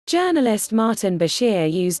Journalist Martin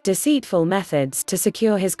Bashir used deceitful methods to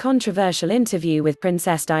secure his controversial interview with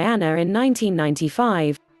Princess Diana in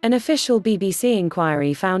 1995, an official BBC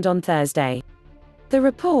inquiry found on Thursday. The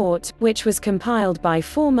report, which was compiled by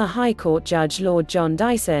former High Court Judge Lord John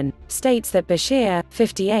Dyson, states that Bashir,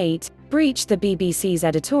 58, breached the BBC's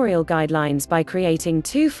editorial guidelines by creating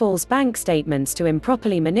two false bank statements to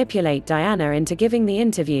improperly manipulate Diana into giving the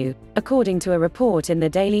interview, according to a report in the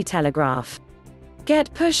Daily Telegraph.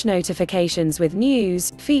 Get push notifications with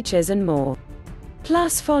news, features and more.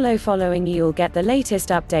 Plus following you'll get the latest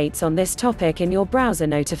updates on this topic in your browser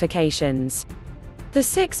notifications. The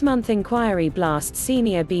 6-month inquiry blasts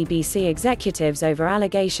senior BBC executives over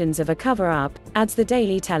allegations of a cover-up, adds the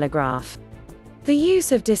Daily Telegraph. The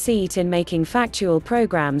use of deceit in making factual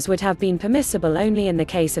programs would have been permissible only in the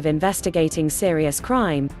case of investigating serious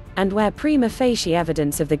crime, and where prima facie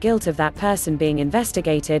evidence of the guilt of that person being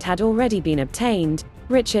investigated had already been obtained.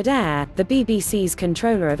 Richard Eyre, the BBC's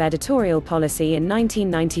controller of editorial policy in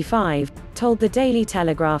 1995, told the Daily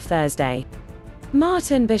Telegraph Thursday.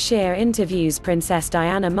 Martin Bashir interviews Princess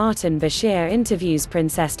Diana. Martin Bashir interviews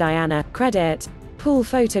Princess Diana. Credit: pool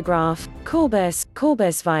photograph,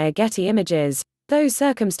 Corbus via Getty Images. Those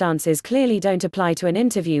circumstances clearly don't apply to an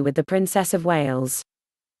interview with the Princess of Wales.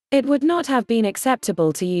 It would not have been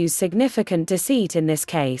acceptable to use significant deceit in this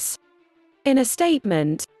case. In a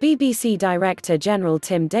statement, BBC Director General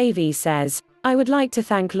Tim Davies says, "I would like to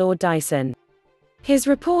thank Lord Dyson. His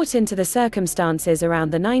report into the circumstances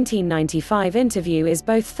around the 1995 interview is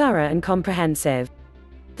both thorough and comprehensive.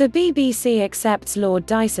 The BBC accepts Lord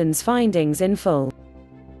Dyson's findings in full."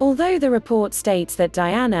 Although the report states that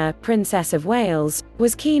Diana, Princess of Wales,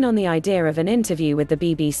 was keen on the idea of an interview with the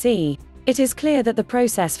BBC, it is clear that the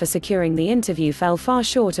process for securing the interview fell far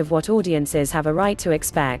short of what audiences have a right to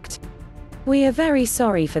expect. "We are very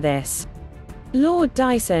sorry for this. Lord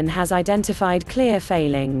Dyson has identified clear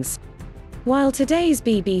failings. While today's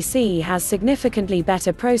BBC has significantly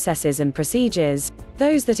better processes and procedures,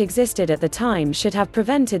 those that existed at the time should have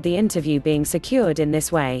prevented the interview being secured in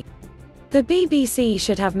this way. The BBC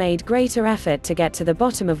should have made greater effort to get to the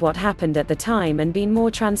bottom of what happened at the time and been more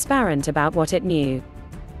transparent about what it knew.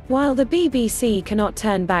 While the BBC cannot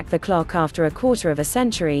turn back the clock after a quarter of a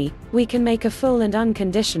century, we can make a full and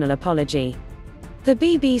unconditional apology. The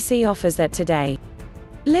BBC offers that today."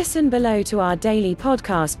 Listen below to our daily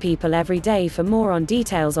podcast People Every Day for more on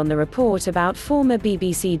details on the report about former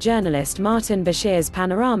BBC journalist Martin Bashir's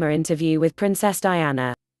panorama interview with Princess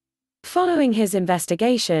Diana. Following his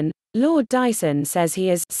investigation, Lord Dyson says he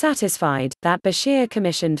is satisfied that Bashir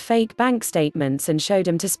commissioned fake bank statements and showed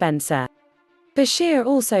them to Spencer. Bashir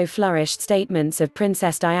also flourished statements of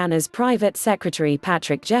Princess Diana's private secretary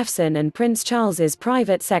Patrick Jeffson and Prince Charles's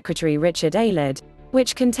private secretary Richard Aylard,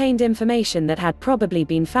 which contained information that had probably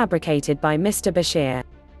been fabricated by Mr. Bashir.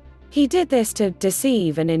 He did this to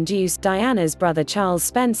deceive and induce Diana's brother Charles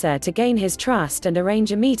Spencer to gain his trust and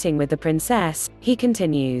arrange a meeting with the princess, he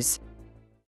continues.